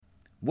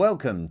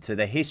Welcome to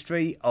the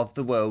History of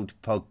the World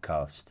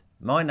podcast.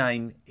 My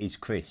name is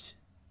Chris,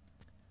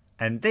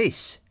 and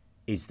this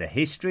is the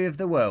History of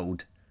the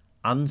World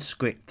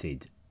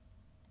Unscripted.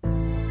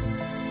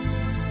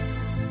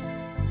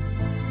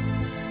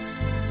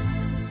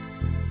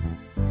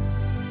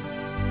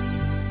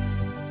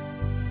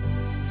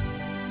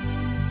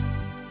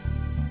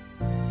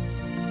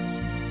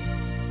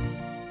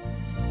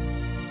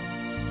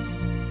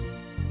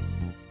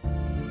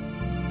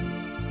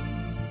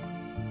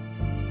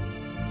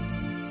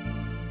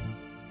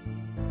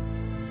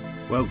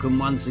 Welcome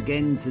once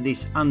again to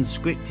this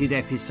unscripted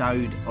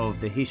episode of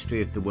the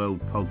History of the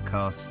World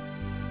podcast,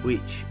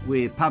 which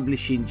we're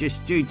publishing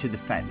just due to the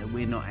fact that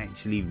we're not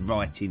actually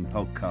writing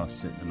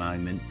podcasts at the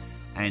moment.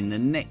 And the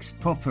next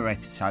proper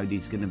episode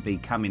is going to be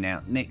coming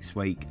out next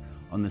week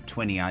on the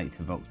 28th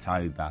of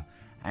October.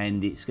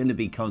 And it's going to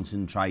be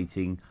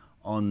concentrating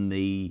on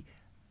the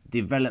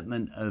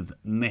development of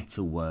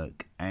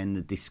metalwork and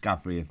the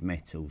discovery of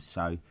metals.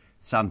 So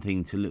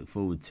something to look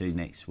forward to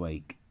next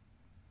week.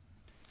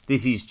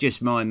 This is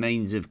just my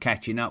means of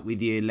catching up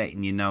with you,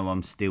 letting you know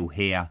I'm still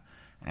here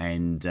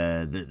and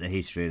that the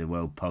History of the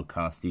World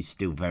podcast is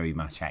still very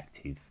much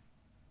active.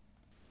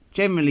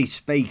 Generally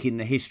speaking,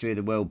 the History of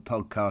the World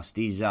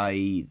podcast is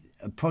a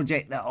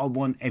project that I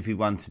want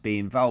everyone to be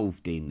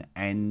involved in.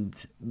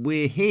 And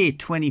we're here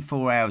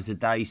 24 hours a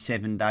day,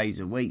 7 days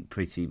a week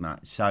pretty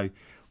much. So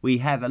we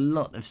have a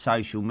lot of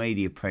social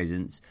media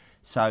presence.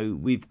 So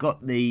we've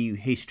got the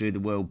History of the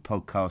World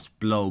podcast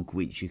blog,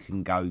 which you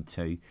can go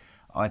to.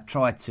 I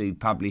try to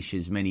publish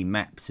as many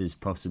maps as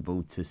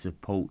possible to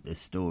support the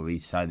story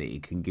so that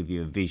it can give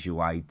you a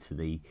visual aid to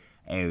the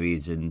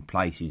areas and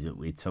places that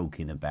we're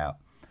talking about.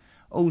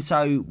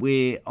 Also,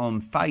 we're on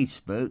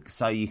Facebook,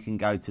 so you can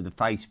go to the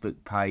Facebook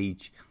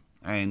page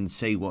and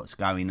see what's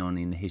going on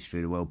in the History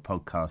of the World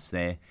podcast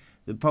there.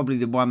 Probably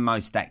the one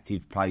most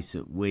active place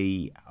that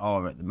we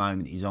are at the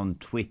moment is on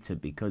Twitter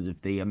because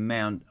of the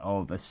amount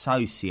of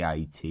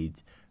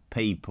associated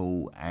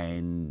people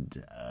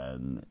and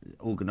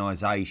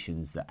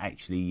organisations that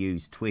actually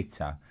use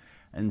Twitter,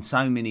 and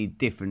so many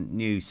different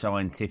new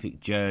scientific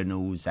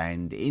journals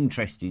and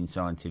interesting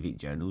scientific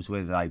journals,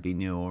 whether they be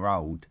new or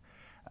old,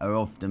 are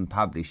often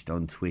published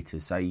on Twitter,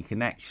 so you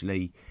can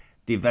actually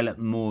develop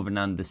more of an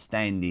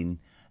understanding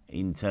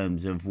in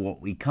terms of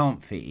what we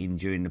can't fit in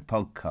during the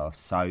podcast.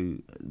 So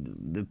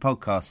the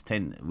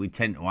podcast we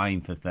tend to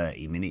aim for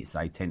 30 minutes,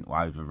 they tend to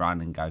overrun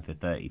and go for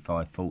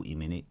 35-40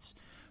 minutes.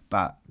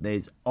 But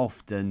there's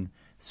often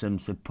some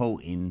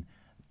supporting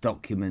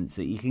documents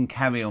that you can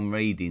carry on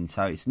reading.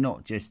 So it's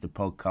not just a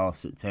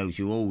podcast that tells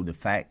you all the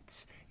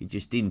facts. It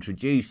just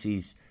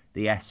introduces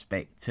the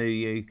aspect to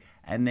you,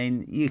 and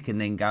then you can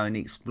then go and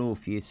explore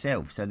for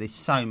yourself. So there's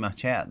so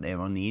much out there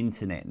on the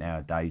internet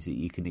nowadays that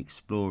you can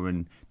explore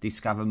and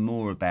discover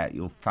more about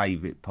your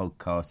favourite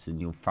podcasts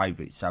and your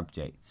favourite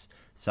subjects.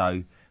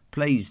 So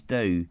please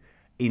do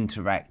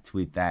interact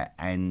with that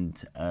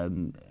and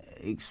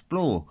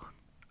explore.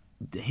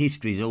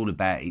 History is all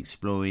about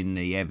exploring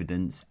the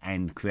evidence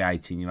and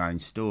creating your own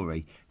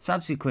story.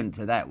 Subsequent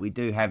to that, we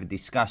do have a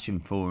discussion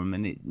forum,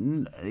 and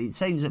it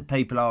seems that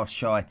people are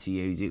shy to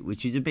use it,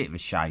 which is a bit of a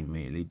shame,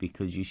 really,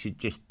 because you should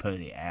just put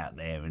it out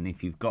there. And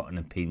if you've got an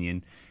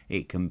opinion,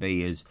 it can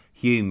be as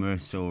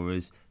humorous or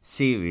as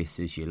serious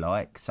as you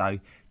like. So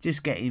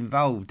just get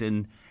involved,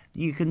 and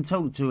you can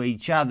talk to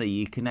each other.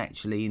 You can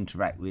actually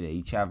interact with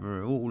each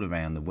other all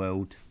around the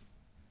world.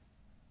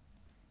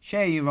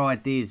 Share your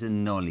ideas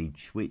and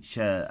knowledge, which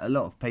a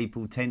lot of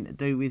people tend to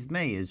do with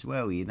me as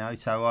well, you know.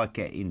 So I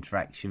get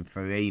interaction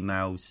through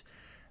emails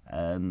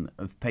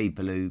of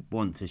people who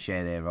want to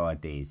share their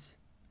ideas.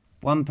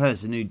 One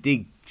person who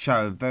did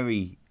show a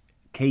very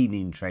keen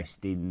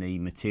interest in the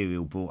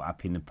material brought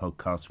up in the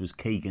podcast was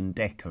Keegan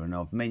Decker, and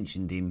I've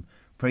mentioned him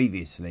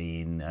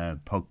previously in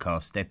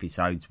podcast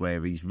episodes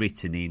where he's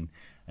written in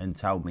and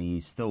told me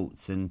his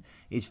thoughts, and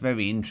it's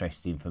very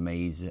interesting for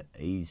me.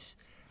 He's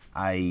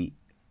a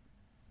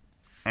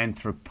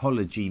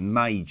anthropology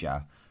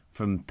major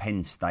from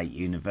Penn State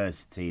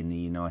University in the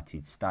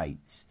United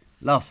States.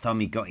 Last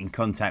time he got in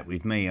contact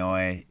with me,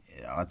 I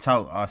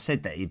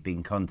said that he'd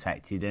been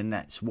contacted, and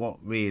that's what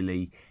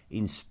really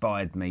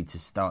inspired me to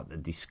start the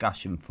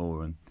discussion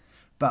forum.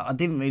 But I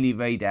didn't really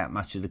read out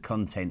much of the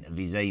content of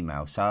his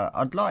email, so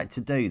I'd like to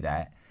do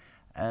that.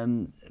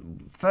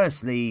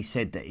 Firstly, he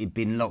said that he'd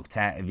been locked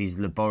out of his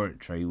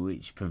laboratory,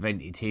 which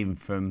prevented him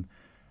from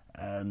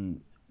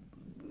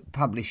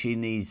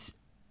publishing his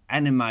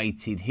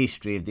animated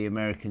history of the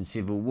American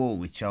Civil War,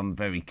 which I'm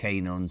very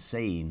keen on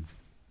seeing.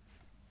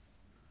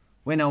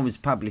 When I was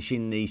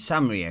publishing the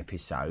summary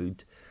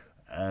episode,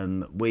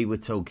 we were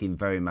talking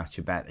very much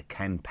about the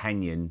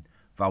Campanian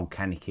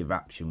volcanic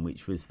eruption,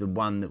 which was the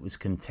one that was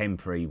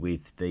contemporary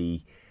with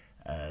the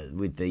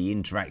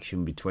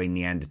interaction between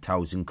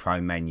Neanderthals and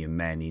Cro-Magnon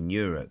man in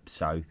Europe.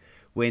 So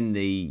when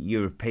the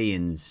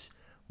Europeans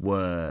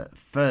were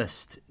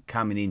first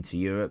coming into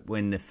Europe,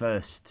 when the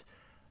first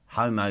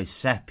Homo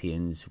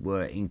sapiens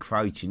were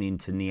encroaching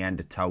into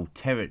Neanderthal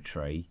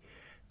territory,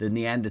 the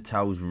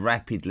Neanderthals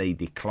rapidly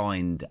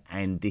declined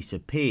and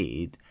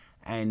disappeared,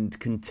 and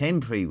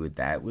contemporary with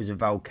that was a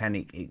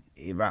volcanic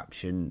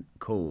eruption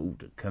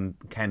called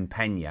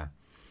Campania.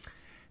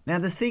 Now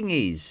the thing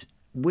is,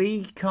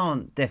 we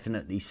can't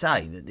definitely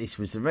say that this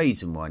was the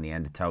reason why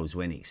Neanderthals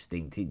went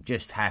extinct. It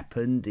just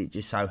happened. It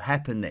just so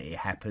happened that it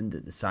happened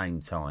at the same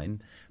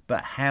time.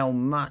 But how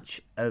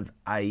much of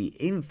a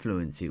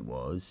influence it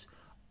was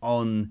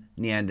on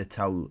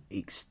Neanderthal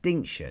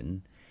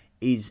extinction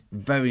is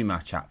very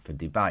much up for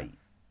debate.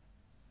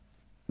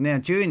 Now,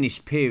 during this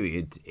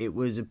period, it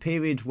was a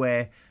period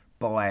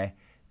whereby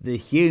the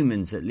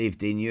humans that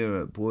lived in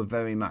Europe were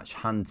very much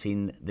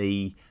hunting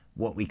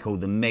what we call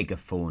the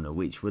megafauna,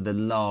 which were the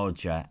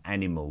larger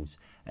animals.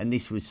 And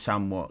this was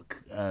somewhat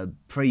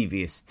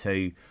previous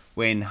to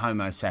when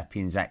Homo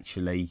sapiens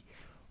actually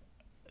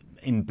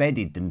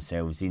embedded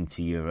themselves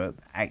into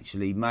Europe,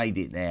 actually made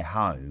it their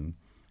home,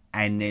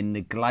 and then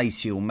the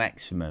glacial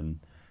maximum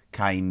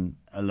came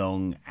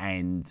along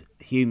and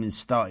humans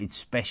started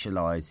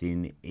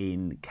specialising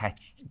in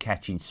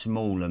catching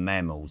smaller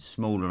mammals,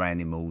 smaller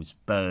animals,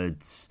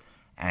 birds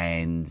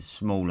and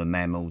smaller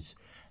mammals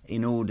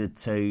in order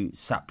to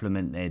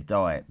supplement their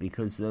diet,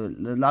 because the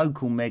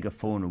local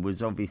megafauna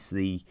was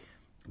obviously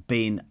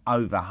being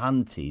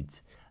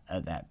overhunted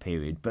at that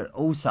period. But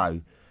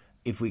also,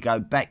 if we go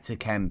back to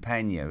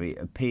Campania, it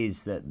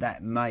appears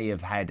that may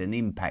have had an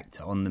impact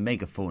on the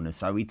megafauna.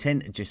 So we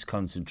tend to just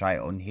concentrate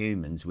on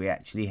humans. We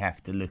actually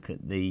have to look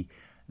at the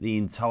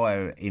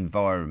entire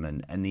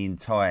environment and the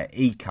entire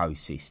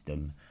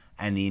ecosystem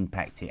and the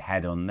impact it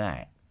had on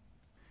that.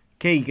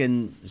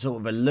 Keegan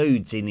sort of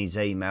alludes in his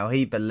email,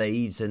 he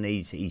believes, and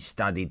he's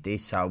studied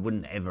this, so I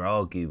wouldn't ever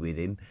argue with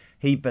him,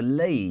 he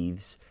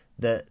believes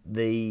that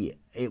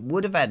it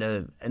would have had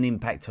an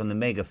impact on the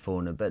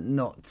megafauna, but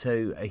not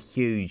to a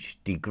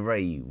huge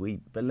degree. We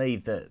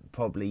believe that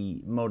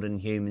probably modern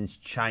humans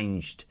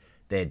changed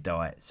their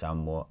diet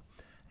somewhat,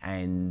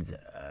 and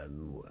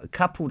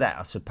couple that,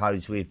 I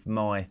suppose, with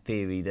my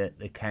theory that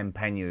the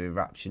Campania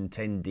eruption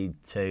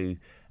tended to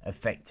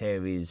affect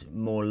areas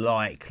more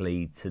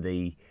likely to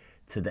the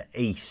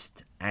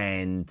east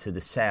and to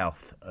the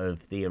south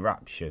of the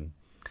eruption.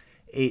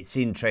 It's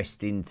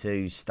interesting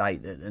to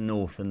state that the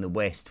north and the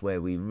west,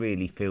 where we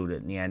really feel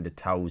that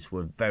Neanderthals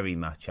were very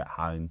much at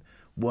home,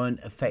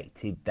 weren't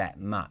affected that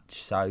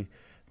much. So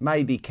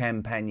maybe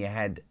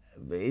Campania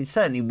it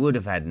certainly would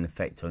have had an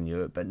effect on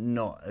Europe, but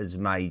not as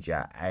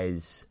major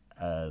as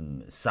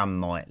some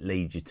might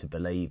lead you to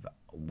believe.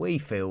 We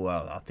feel,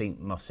 I think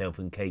myself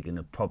and Keegan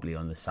are probably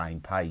on the same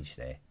page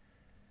there.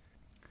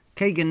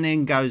 Keegan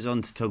then goes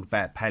on to talk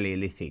about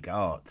Paleolithic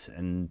art,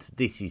 and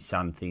this is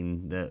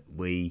something that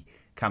we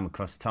come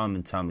across time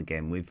and time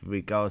again with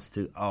regards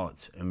to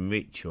art and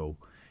ritual.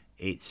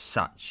 It's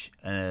such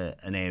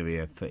an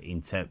area for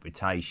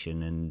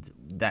interpretation, and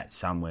that's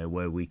somewhere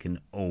where we can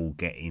all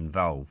get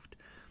involved.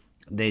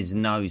 There's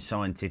no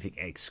scientific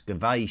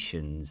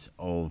excavations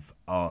of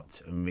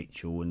art and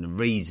ritual and the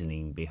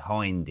reasoning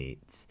behind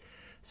it.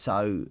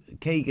 So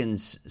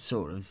Keegan's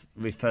sort of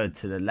referred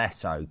to the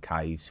Lascaux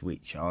caves,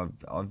 which I've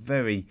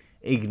very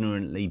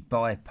ignorantly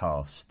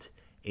bypassed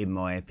in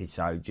my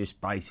episode, just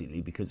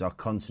basically because I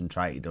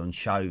concentrated on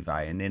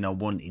Chauvet and then I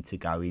wanted to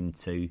go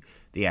into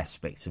the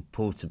aspects of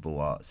portable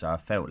art. So I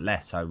felt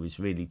Lascaux was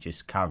really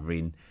just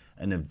covering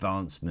an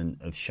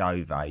advancement of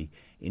Chauvet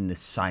in the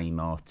same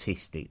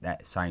that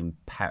same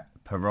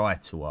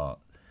parietal art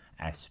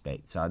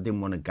aspect. So I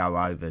didn't want to go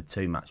over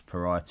too much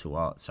parietal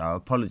art, so I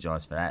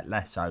apologise for that.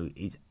 Lascaux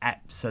is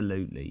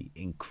absolutely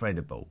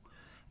incredible,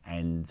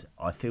 and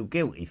I feel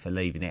guilty for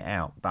leaving it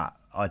out, but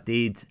I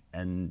did,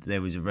 and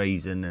there was a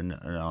reason, and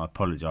I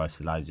apologise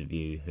to those of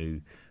you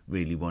who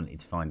really wanted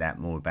to find out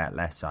more about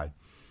Lascaux.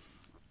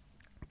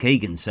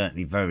 Keegan's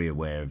certainly very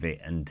aware of it,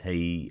 and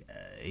he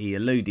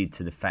alluded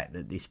to the fact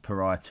that this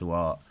parietal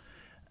art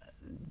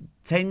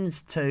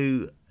tends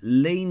to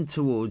lean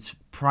towards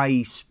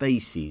prey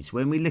species.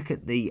 When we look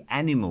at the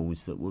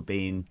animals that were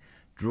being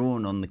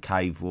drawn on the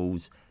cave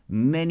walls,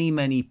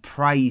 many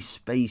prey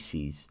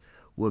species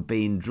were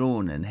being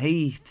drawn, and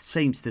he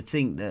seems to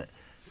think that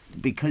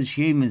because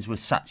humans were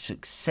such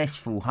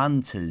successful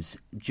hunters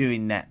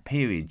during that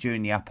period,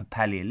 during the Upper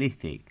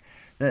Paleolithic,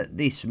 that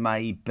this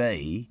may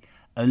be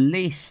a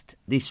list.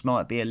 This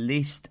might be a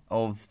list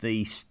of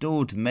the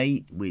stored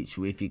meat, which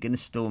if you're going to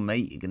store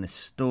meat, you're going to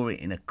store it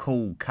in a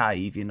cool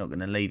cave. You're not going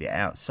to leave it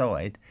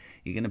outside.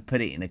 You're going to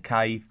put it in a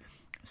cave.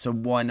 So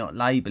why not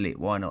label it?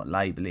 Why not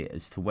label it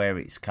as to where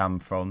it's come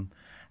from?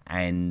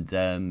 And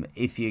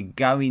if you're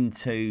going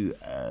to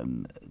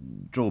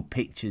draw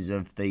pictures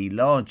of the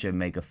larger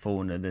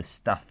megafauna, the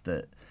stuff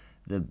that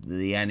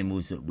the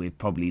animals that we're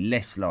probably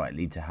less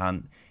likely to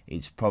hunt,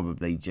 it's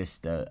probably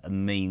just a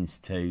means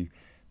to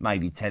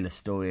maybe tell a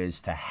story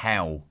as to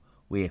how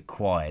we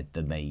acquired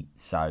the meat.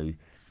 So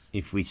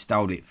if we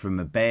stole it from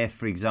a bear,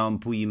 for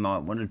example, you might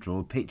want to draw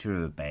a picture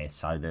of a bear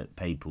so that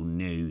people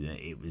knew that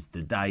it was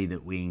the day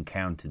that we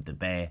encountered the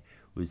bear,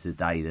 was the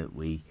day that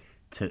we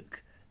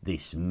took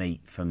this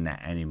meat from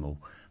that animal.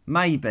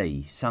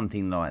 Maybe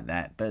something like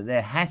that, but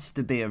there has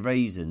to be a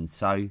reason.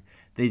 So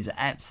there's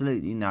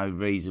absolutely no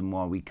reason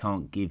why we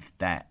can't give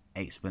that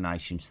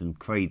explanation some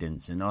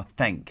credence. And I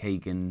thank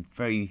Keegan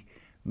very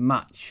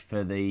much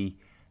for the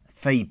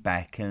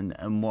feedback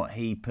and what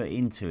he put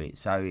into it.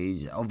 So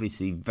it's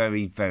obviously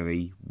very,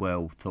 very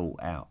well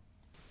thought out.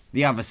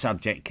 The other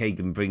subject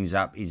Keegan brings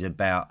up is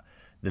about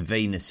the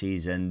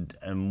Venuses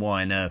and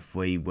why on earth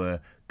we were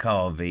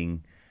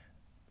carving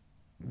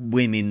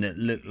women that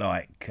look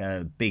like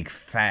big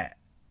fat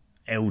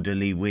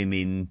elderly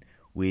women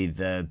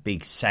with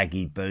big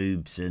saggy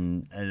boobs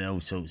and all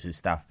sorts of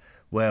stuff.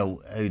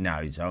 Well, who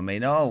knows? I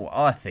mean,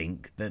 I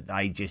think that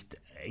they just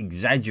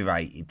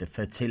exaggerated the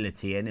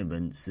fertility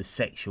elements, the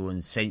sexual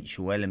and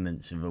sensual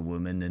elements of a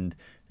woman, and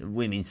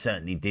women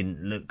certainly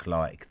didn't look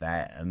like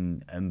that,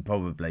 and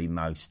probably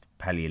most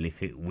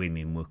Paleolithic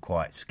women were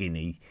quite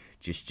skinny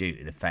just due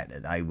to the fact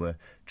that they were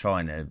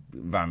trying to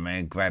run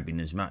around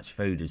grabbing as much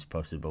food as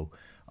possible.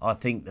 I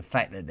think the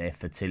fact that they're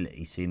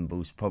fertility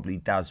symbols probably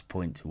does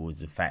point towards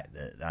the fact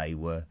that they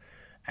were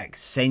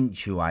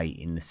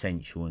accentuating the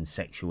sensual and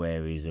sexual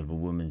areas of a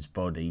woman's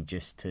body,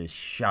 just to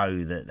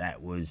show that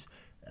that was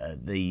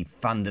the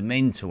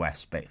fundamental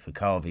aspect for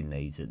carving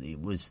these. That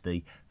it was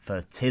the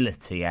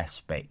fertility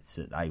aspects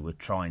that they were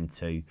trying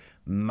to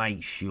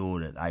make sure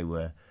that they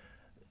were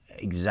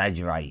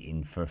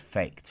exaggerating for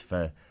effect,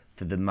 for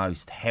the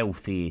most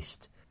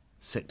healthiest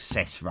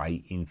success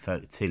rate in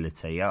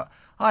fertility.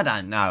 I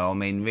don't know. I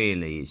mean,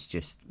 really, it's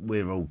just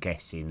we're all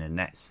guessing, and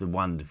that's the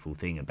wonderful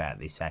thing about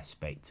this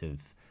aspect of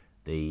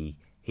the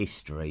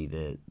history,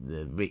 the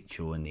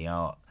ritual and the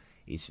art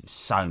is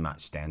so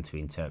much down to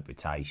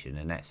interpretation,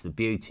 and that's the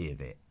beauty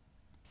of it.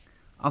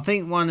 I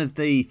think one of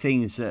the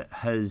things that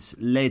has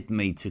led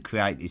me to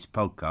create this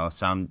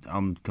podcast,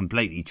 I'm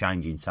completely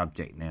changing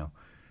subject now,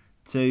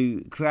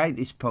 to create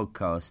this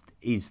podcast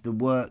is the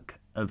work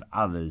of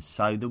others.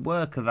 So the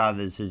work of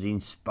others has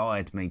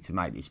inspired me to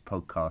make this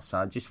podcast. So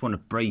I just want to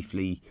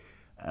briefly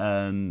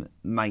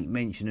make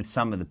mention of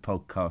some of the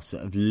podcasts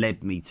that have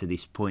led me to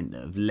this point,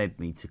 that have led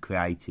me to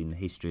creating the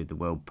History of the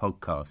World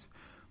podcast.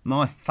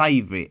 My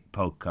favourite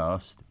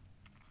podcast,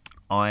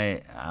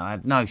 I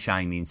have no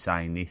shame in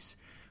saying this,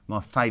 my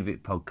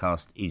favourite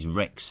podcast is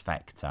Rex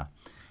Factor,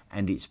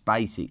 and it's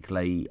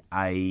basically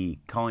a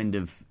kind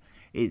of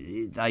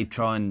they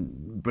try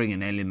and bring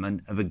an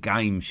element of a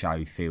game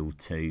show feel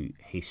to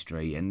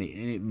history, and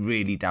it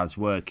really does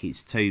work.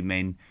 It's two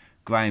men,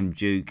 Graham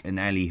Duke and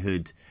Ali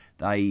Hood.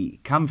 They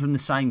come from the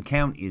same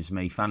county as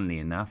me, funnily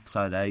enough,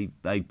 so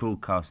they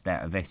broadcast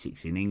out of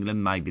Essex in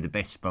England. Maybe the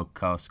best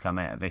podcasts come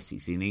out of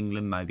Essex in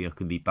England. Maybe I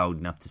can be bold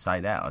enough to say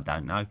that, I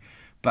don't know.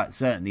 But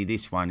certainly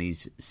this one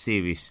is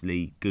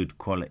seriously good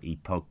quality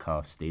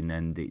podcasting,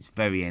 and it's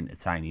very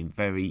entertaining,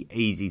 very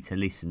easy to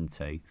listen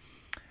to,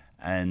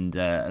 and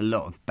a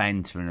lot of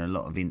banter and a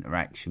lot of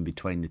interaction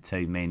between the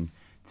two men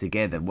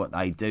together. What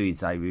they do is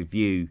they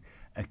review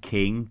a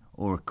king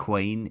or a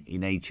queen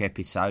in each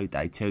episode.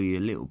 They tell you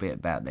a little bit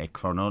about their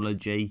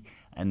chronology,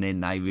 and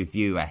then they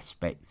review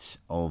aspects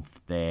of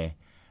their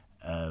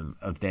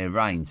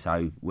reign.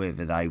 So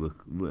whether they were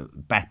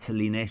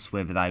battliness,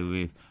 whether they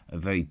were a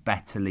very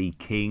battly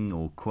king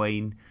or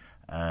queen,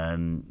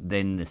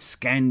 then the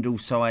scandal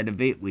side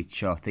of it,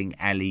 which I think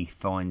Ali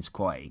finds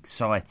quite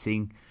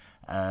exciting.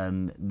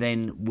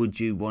 Then would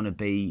you want to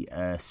be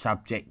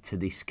subject to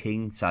this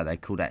king? So they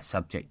call that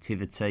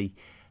subjectivity.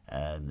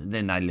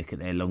 Then they look at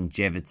their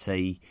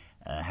longevity,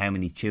 how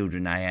many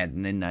children they had,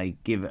 and then they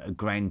give it a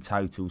grand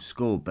total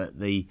score. But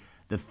the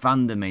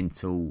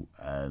fundamental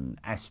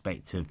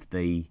aspect of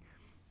the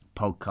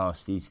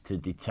podcast is to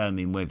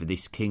determine whether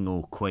this king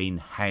or queen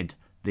had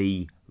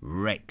the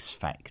Rex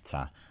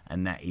factor,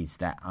 and that is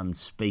that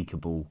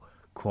unspeakable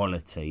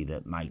quality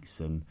that makes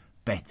them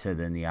better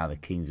than the other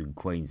kings and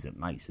queens, that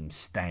makes them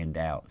stand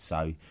out.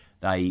 So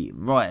they,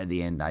 right at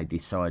the end, they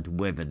decide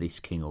whether this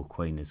king or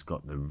queen has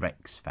got the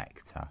Rex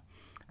factor.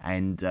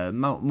 And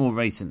more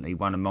recently,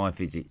 one of my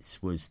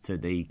visits was to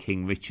the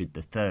King Richard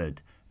III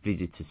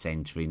Visitor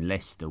Centre in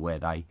Leicester, where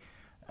they,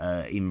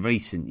 in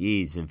recent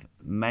years, have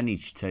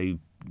managed to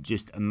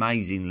just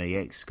amazingly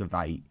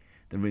excavate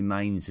the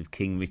remains of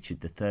King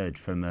Richard III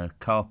from a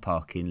car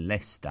park in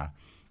Leicester.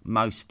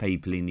 Most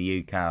people in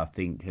the UK, I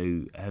think,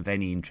 who have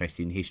any interest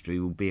in history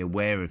will be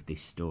aware of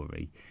this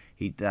story.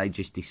 They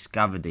just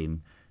discovered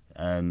him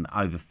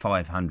over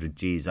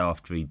 500 years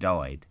after he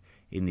died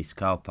in this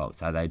car park.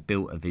 So they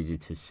built a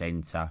visitor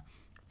centre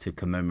to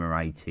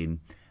commemorate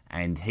him,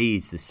 and he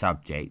is the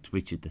subject,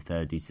 Richard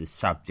III is the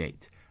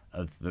subject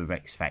of the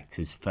Rex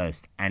Factor's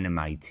first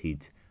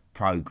animated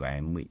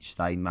programme, which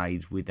they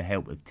made with the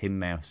help of Tin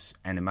Mouse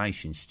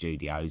Animation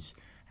Studios.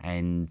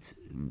 And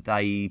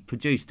they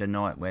produced a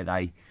night where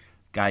they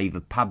gave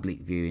a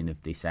public viewing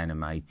of this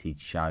animated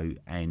show,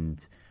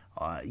 and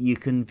you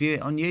can view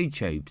it on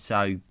YouTube.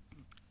 So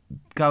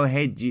go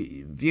ahead,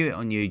 view it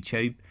on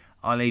YouTube.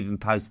 I'll even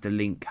post a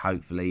link,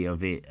 hopefully,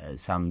 of it at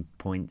some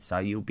point, so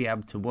you'll be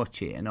able to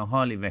watch it. And I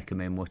highly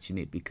recommend watching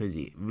it, because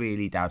it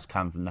really does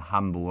come from the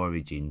humble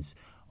origins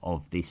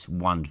of this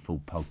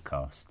wonderful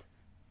podcast.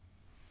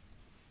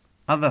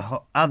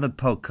 Other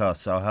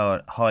podcasts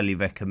I highly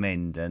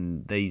recommend,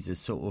 and these are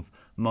sort of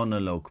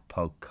monologue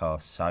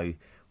podcasts, so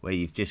where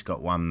you've just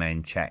got one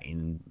man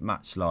chatting,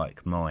 much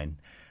like mine.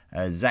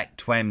 Zach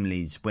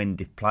Twemley's When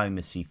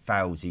Diplomacy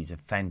Fails is a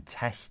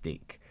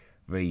fantastic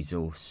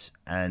resource,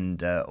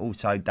 and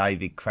also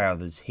David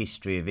Crowther's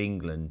History of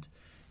England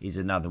is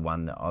another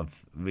one that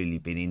I've really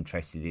been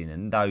interested in.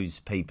 And those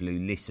people who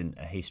listen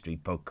to history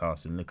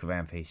podcasts and look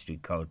around for history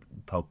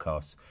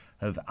podcasts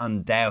have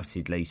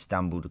undoubtedly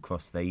stumbled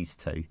across these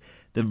two.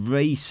 The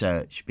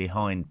research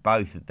behind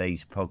both of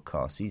these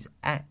podcasts is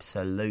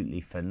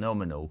absolutely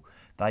phenomenal.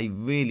 They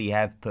really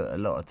have put a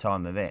lot of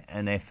time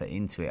and effort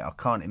into it. I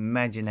can't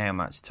imagine how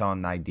much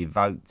time they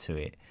devote to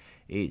it.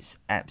 It's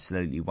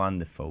absolutely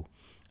wonderful.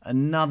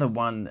 Another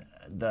one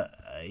that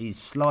is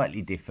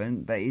slightly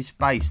different, but is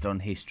based on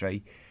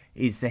history,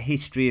 is the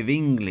History of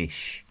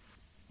English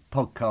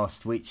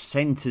podcast, which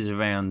centres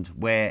around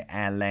where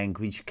our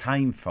language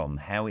came from,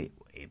 how it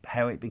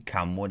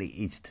become what it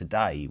is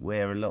today,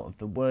 where a lot of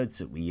the words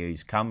that we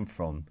use come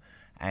from.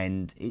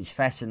 And it's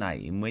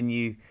fascinating when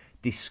you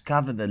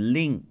discover the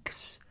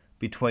links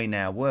between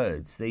our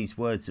words, these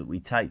words that we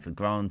take for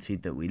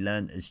granted, that we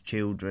learnt as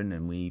children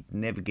and we've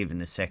never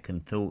given a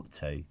second thought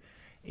to.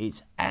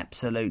 It's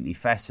absolutely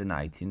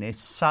fascinating. There's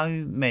so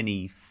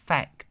many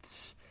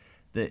facts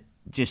that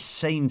just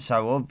seem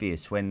so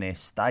obvious when they're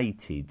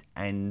stated,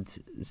 and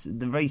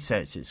the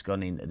research that's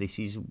gone into this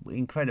is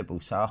incredible,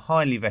 so I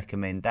highly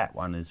recommend that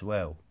one as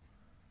well.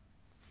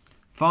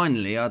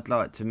 Finally, I'd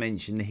like to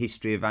mention the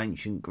History of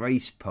Ancient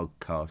Greece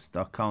podcast.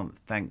 I can't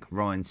thank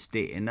Ryan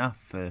Stitt enough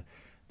for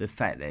the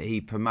fact that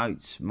he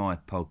promotes my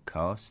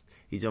podcast.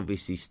 He's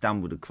obviously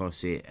stumbled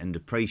across it and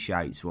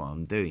appreciates what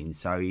I'm doing,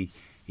 so he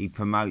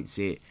promotes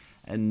it.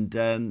 And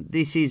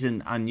this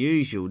isn't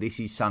unusual. This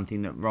is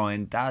something that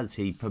Ryan does.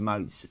 He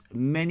promotes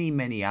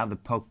many other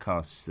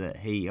podcasts that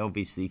he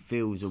obviously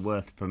feels are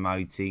worth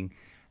promoting.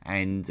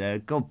 And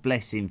God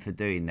bless him for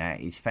doing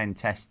that. It's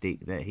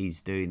fantastic that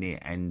he's doing it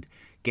and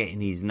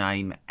getting his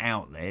name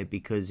out there,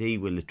 because he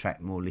will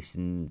attract more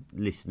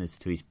listeners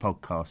to his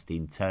podcast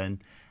in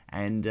turn.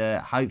 And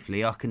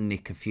hopefully I can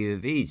nick a few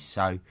of his.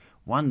 So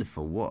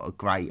wonderful. What a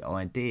great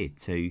idea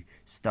to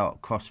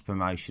start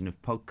cross-promotion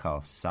of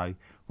podcasts. So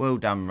well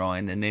done,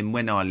 Ryan. And then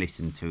when I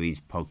listen to his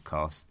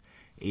podcast,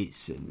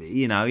 it's,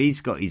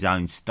 he's got his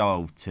own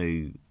style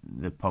to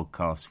the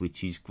podcast,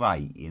 which is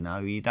great. You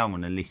don't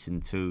want to listen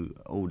to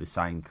all the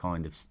same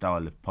kind of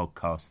style of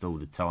podcast all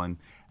the time.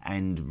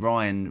 And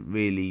Ryan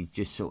really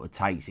just sort of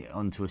takes it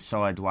onto a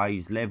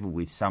sideways level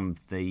with some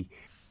of the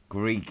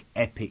Greek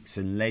epics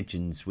and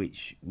legends,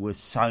 which was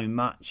so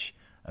much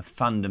a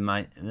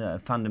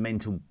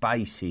fundamental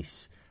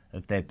basis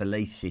of their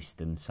belief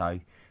system. So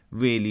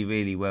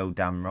really well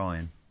done,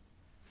 Ryan.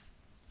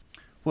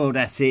 Well,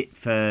 that's it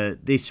for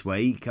this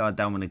week. I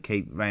don't want to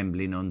keep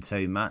rambling on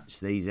too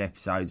much. These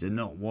episodes are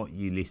not what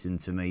you listen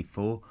to me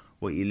for.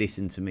 What you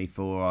listen to me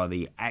for are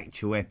the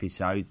actual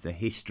episodes, the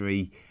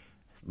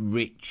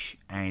history-rich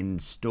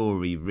and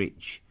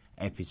story-rich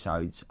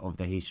episodes of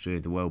the History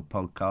of the World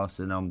podcast.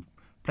 And I'm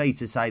pleased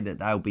to say that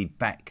they'll be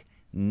back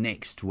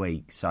next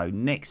week. So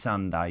next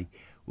Sunday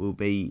will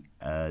be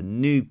a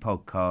new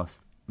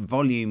podcast,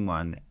 Volume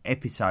 1,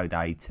 Episode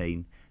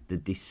 18, The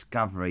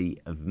Discovery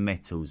of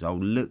Metals. I'll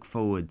look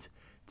forward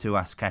to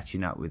us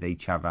catching up with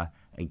each other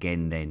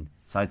again then.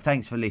 So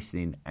thanks for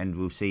listening, and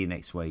we'll see you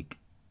next week.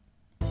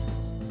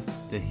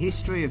 The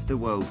History of the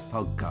World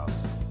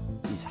podcast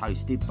is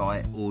hosted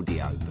by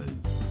Audioboo.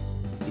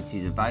 It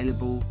is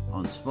available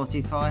on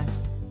Spotify,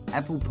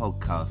 Apple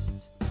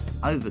Podcasts,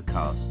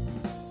 Overcast,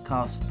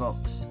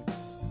 Castbox,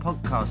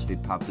 Podcast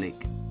Republic,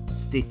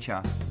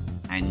 Stitcher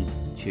and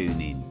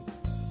TuneIn.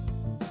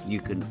 You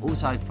can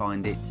also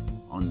find it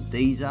on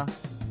Deezer,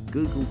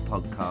 Google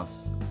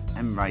Podcasts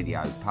and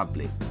Radio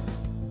Public.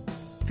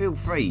 Feel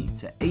free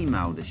to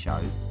email the show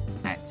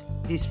at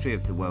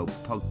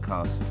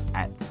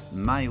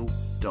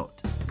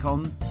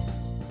historyoftheworldpodcast@mail.com,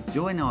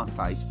 join our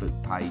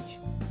Facebook page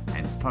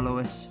and follow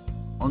us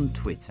on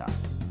Twitter.